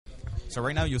So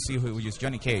right now you'll see who will use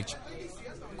Johnny Cage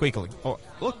quickly. Oh,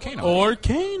 look, Kano. Or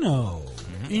Kano.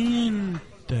 Interesting.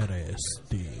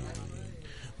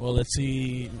 Well, let's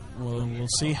see. Well, we'll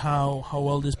see how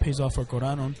well this pays off for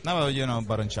Coranon. No,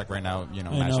 button check right now. I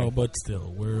know, matching. but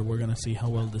still, we're gonna see how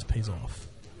well this pays off.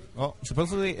 Well,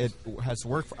 supposedly it has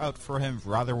worked out for him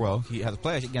rather well. He has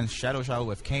played against Shadow Child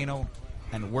with Kano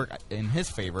and worked in his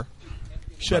favor.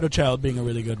 Shadow Child being a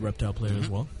really good Reptile player as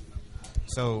well.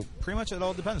 So pretty much it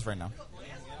all depends right now.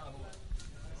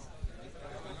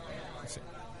 Let's see.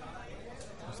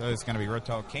 So it's going to be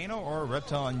Reptile Kano or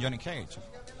Reptile and Johnny Cage.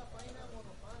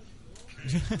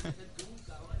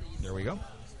 There we go.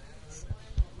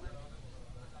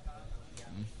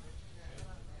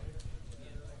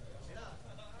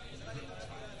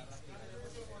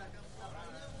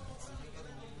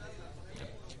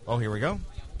 Oh, here we go.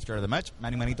 Start of the match.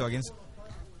 Manny Manito against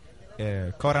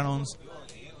Coranon's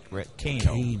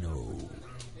Kano.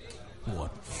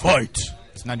 What fight?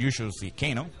 It's not usually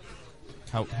Kano.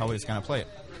 How he's going to play it.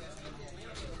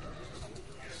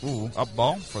 Ooh, up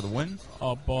ball for the win.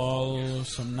 Up ball,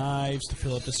 some knives to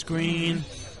fill up the screen.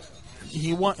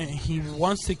 He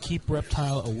wants to keep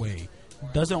Reptile away.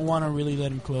 Doesn't want to really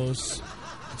let him close.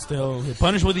 Still, he'll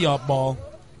punish with the up ball.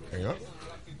 There you go.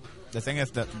 The thing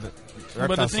is that the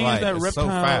Reptile slide is so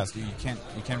fast you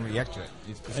can't react to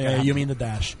it. You mean the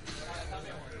dash?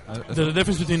 There's a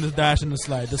difference between the dash and the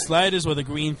slide. The slide is where the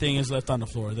green thing is left on the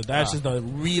floor. The dash is the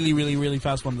really, really, really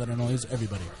fast one that annoys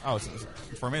everybody. Oh,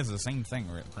 for me, it's the same thing,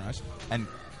 pretty much. And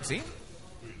see,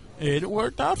 it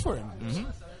worked out for him.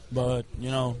 But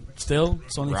still,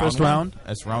 it's only round first one. round.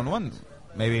 It's round one.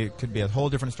 Maybe it could be a whole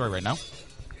different story right now.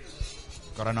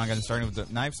 Coranon again starting with the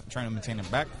knives, trying to maintain him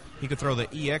back. He could throw the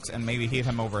EX and maybe hit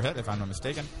him overhead, if I'm not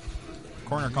mistaken.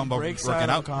 Corner combo Breaks working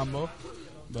out. Combo,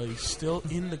 but he's still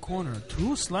in the corner.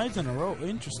 2 slides in a row.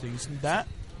 Interesting. Isn't that?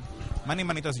 Manny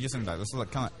Manito's using that. This is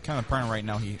like kind of pattern right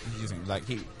now he's using. Like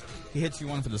he hits you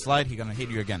one for the slide, he's gonna hit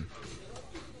you again.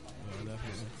 Yeah,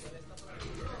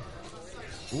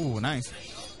 definitely. Ooh, nice.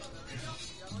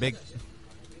 Big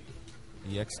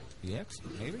EX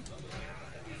maybe?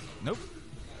 Nope.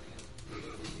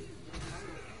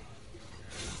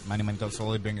 Manny Manito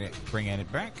slowly bringing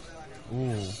it back.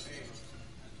 Ooh.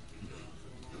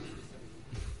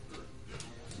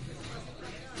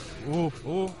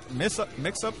 Ooh. Mix up,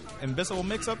 invisible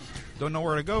mix up. Don't know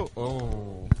where to go.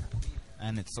 Oh.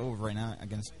 And it's over right now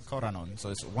against Coranon. So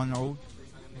it's 1-0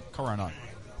 Coranon.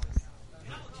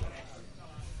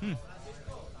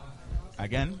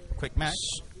 Again, quick match.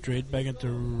 Straight back into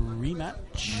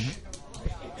rematch.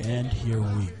 And here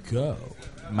we go.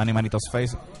 Manny Manito's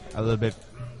face a little bit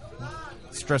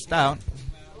stressed out.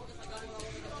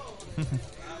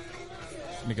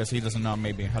 Because he doesn't know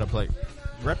maybe how to play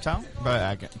Reptile,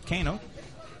 but Kano.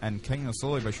 And Kano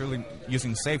slowly but surely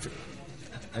using safe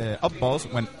up balls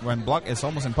when block is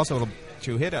almost impossible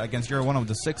to hit it against one of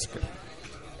the 6.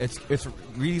 It's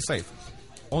really safe.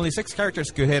 Only 6 characters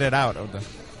could hit it out of the.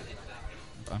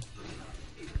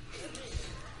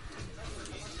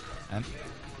 And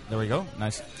there we go.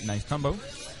 Nice combo.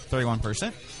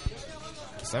 31%.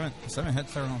 7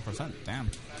 hits, 31%. Damn.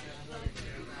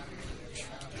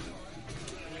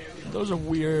 That was a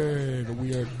weird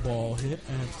ball hit,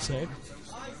 I have to say.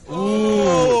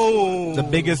 Ooh! The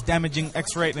biggest damaging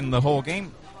X-ray in the whole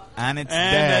game. And it's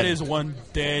dead. And that is one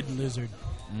dead lizard.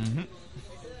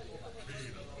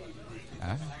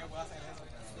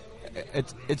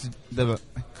 It's the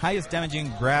highest damaging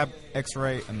grab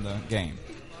X-ray in the game.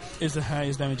 Is the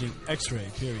highest damaging X-ray,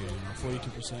 period.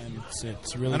 42%.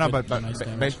 It's really no, good, but nice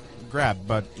damage. grab,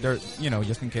 but they're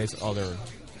just in case other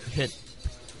hit.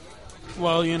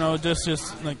 Well,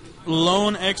 just like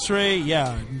lone X-ray,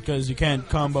 yeah, because you can't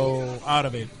combo out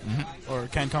of it or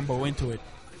can't combo into it.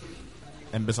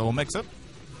 Invisible mix-up.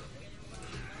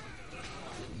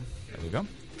 There we go.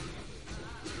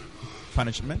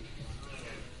 Punishment.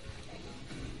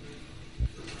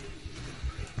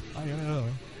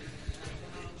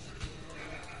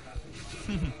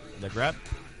 The grab.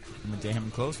 Maintain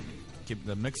him close. Keep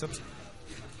the mix-ups.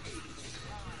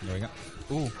 There we go.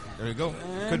 Ooh, there we go.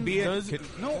 Could be it.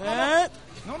 No.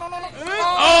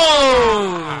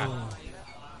 Oh!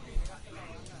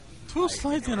 2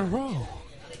 slides in a row.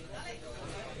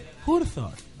 Who would have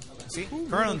thought? See,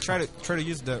 Coranon try to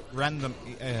use the random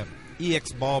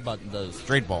EX ball, but the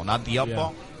straight ball, not the up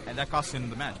ball, and that cost him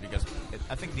the match because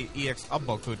I think the EX up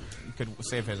ball could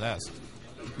save his ass.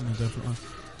 Definitely.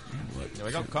 There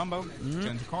we go, combo.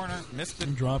 Into corner, missed it.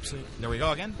 And drops it. There we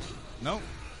go again. No,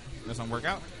 doesn't work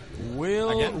out.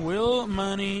 Will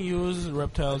Manny use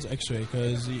Reptile's X-ray?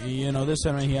 Because this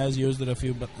time he has used it a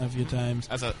few times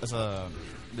as a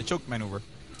the choke maneuver.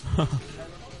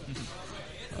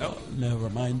 Never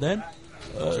mind then.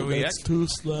 Should we That's act? two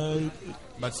slide.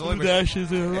 But slowly, Two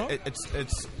dashes in a row.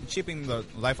 it's chipping the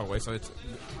life away, so it's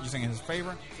using in his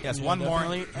favor. He has Yeah, one more.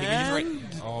 definitely. He can use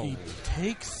And right. he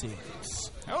takes it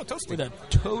Oh, toasty. with a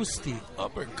toasty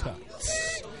uppercut.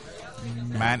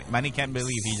 Manny can't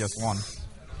believe he just won.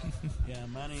 Yeah,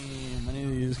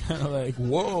 Manny is kind of like,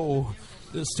 whoa,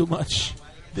 this is too much.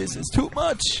 This is too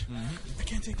much. I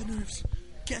can't take the nerves.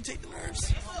 Can't take the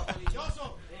nerves.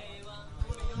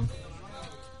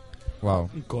 Wow.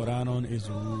 Coranon is,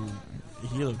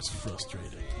 he looks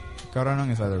frustrated.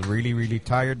 Coranon is either really, really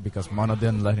tired because Mono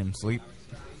didn't let him sleep,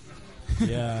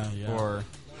 Yeah. or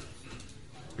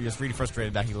just really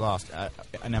frustrated that he lost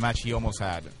in a match he almost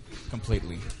had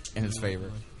completely in his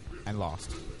favor and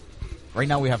lost. Right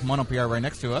now we have Mono PR right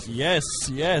next to us. Yes.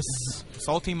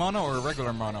 Salty Mono or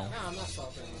regular Mono? No, I'm not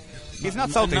salty. He's not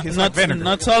salty. He's not like vinegar.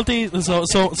 Not salty. So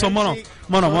Mono.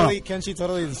 Kenshi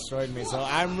totally destroyed me. So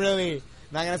I'm really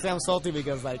not gonna say I'm salty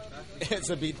because like it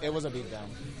was a beat down.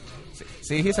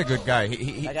 See, he's a good guy.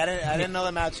 He Like I didn't know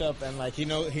the matchup and like he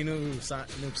knew Noob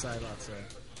side lot. So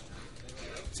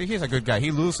see, he's a good guy.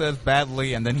 He loses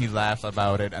badly and then he laughs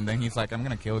about it and then he's like, "I'm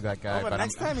gonna kill that guy." but but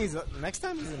next time he's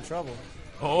in trouble.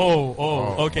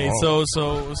 Okay. Oh.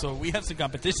 So we have some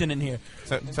competition in here.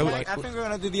 So I think we're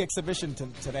gonna do the exhibition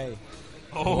today.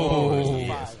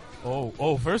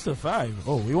 First of 5.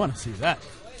 Oh, we want to see that.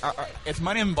 it's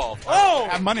money involved. Oh!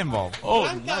 Have money involved.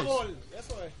 Oh, nice.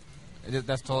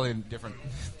 That's totally different.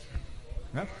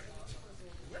 Yeah.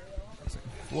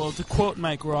 Well, to quote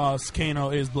Mike Ross,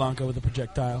 Kano is Blanca with a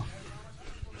projectile.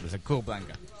 It's a cool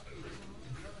Blanca.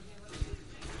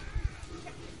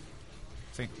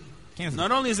 See, Kano's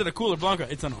Not only is it a cooler Blanca,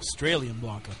 it's an Australian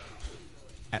Blanca.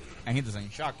 and he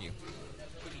doesn't shock you.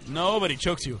 Nobody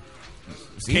chokes you.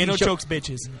 See, Kano he cho- chokes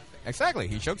bitches. Exactly,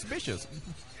 he chokes bitches.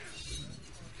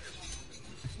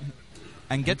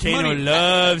 And gets Kano money.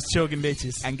 loves choking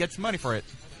bitches. And gets money for it.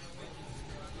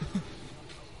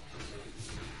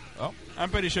 I'm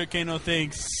pretty sure Kano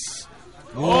thinks.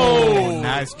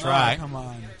 Nice try. Come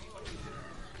on.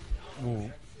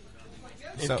 Ooh.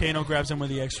 If So- Kano grabs him with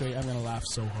the X-ray, I'm gonna laugh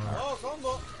so hard.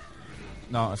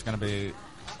 No, it's gonna be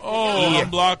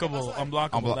Unblockable.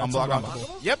 Unblockable. That's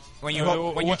unblockable. Yep. When you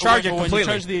when charge it when completely. you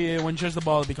charge the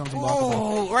ball, it becomes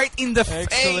unblockable. Right in the Excellent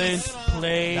face.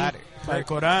 play That by hurt.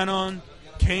 Coranon.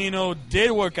 Kano did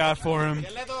work out for him.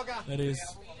 That is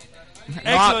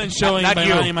excellent showing not by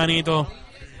you. Manny Manito.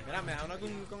 Mira, me da una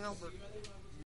con Albert.